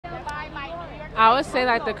I would say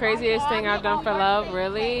like the craziest thing I've done for love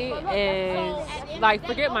really is like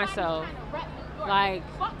forget myself. Like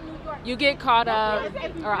you get caught up,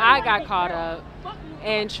 or I got caught up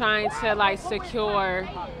in trying to secure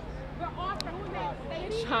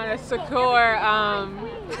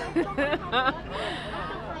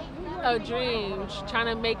a dream, trying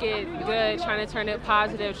to make it good, trying to turn it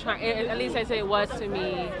positive, at least I say it was to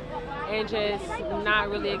me, and just not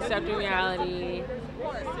really accepting reality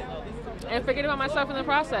and forget about myself in the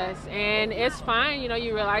process. And it's fine,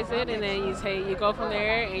 you realize it, and then you go from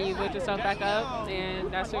there and you build yourself back up, and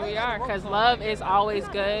that's where we are. Because love is always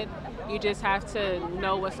good. You just have to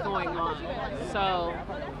know what's going on. So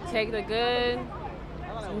take the good,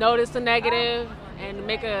 notice the negative, and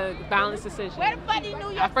make a balanced decision.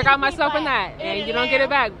 I forgot myself in that, and you don't get it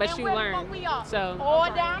back, but you learn. So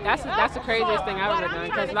that's the craziest thing I've ever done.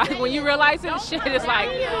 Because like when you realize it, shit is like,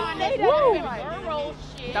 woo,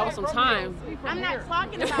 that was some time. I'm not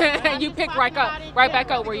talking about you pick right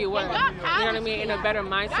back up where you were. You know what I mean? In a better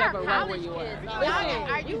mindset, but right where you were.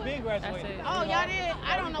 Are you? That's it. Oh, y'all did?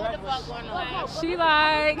 I don't know what the fuck going on. She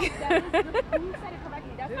like.